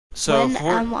So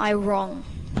when am I wrong?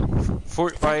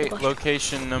 Fortbyte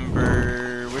location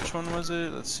number, which one was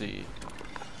it? Let's see.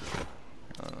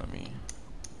 Let me.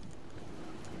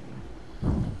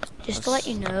 Just to let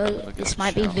you know, this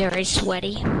might be very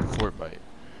sweaty. Fortbyte.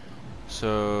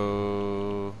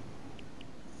 So,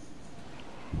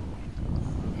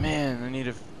 man, I need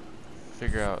to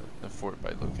figure out the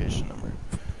Fortbyte location number.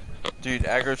 Dude,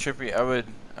 aggro trippy, I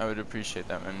would appreciate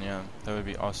that, man. Yeah, that would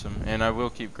be awesome. And I will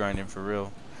keep grinding for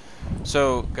real.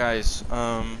 So, guys,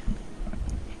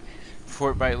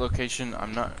 Fortbyte location,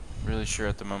 I'm not really sure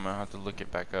at the moment. I'll have to look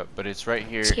it back up, but it's right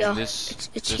here in this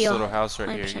little house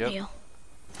right here. Yep. Here.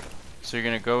 So you're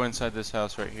gonna go inside this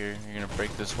house right here. You're gonna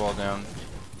break this wall down.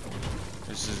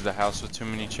 This is the house with too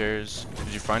many chairs.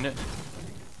 Did you find it?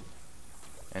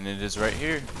 And it is right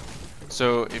here.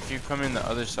 So if you come in the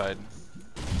other side,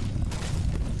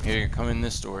 you're gonna come in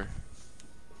this door,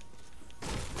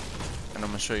 and I'm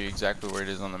gonna show you exactly where it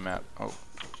is on the map. Oh,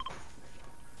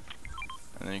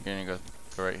 and then you're gonna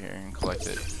go right here and collect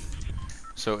it.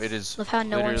 So it is Love how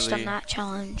no one's done that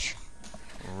challenge.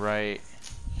 Right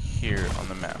here on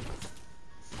the map.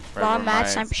 Right Raw where mad my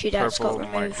sniper shootouts got purple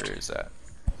removed. marker is at.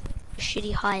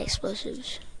 Shitty high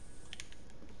explosives.